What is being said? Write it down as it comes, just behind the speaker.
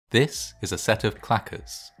This is a set of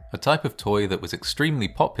Clackers, a type of toy that was extremely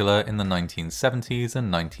popular in the 1970s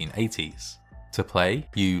and 1980s. To play,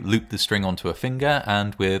 you loop the string onto a finger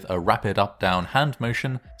and with a rapid up-down hand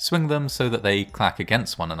motion, swing them so that they clack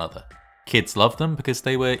against one another. Kids loved them because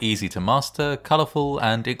they were easy to master, colourful,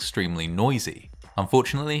 and extremely noisy.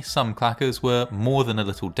 Unfortunately, some Clackers were more than a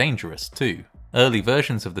little dangerous too. Early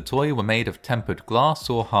versions of the toy were made of tempered glass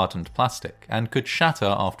or hardened plastic, and could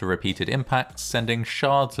shatter after repeated impacts, sending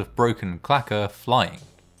shards of broken clacker flying.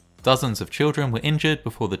 Dozens of children were injured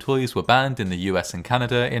before the toys were banned in the US and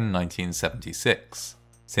Canada in 1976.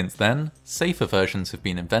 Since then, safer versions have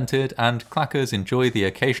been invented, and Clackers enjoy the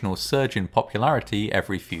occasional surge in popularity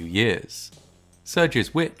every few years.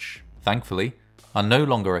 Surges which, thankfully, are no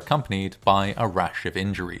longer accompanied by a rash of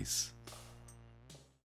injuries.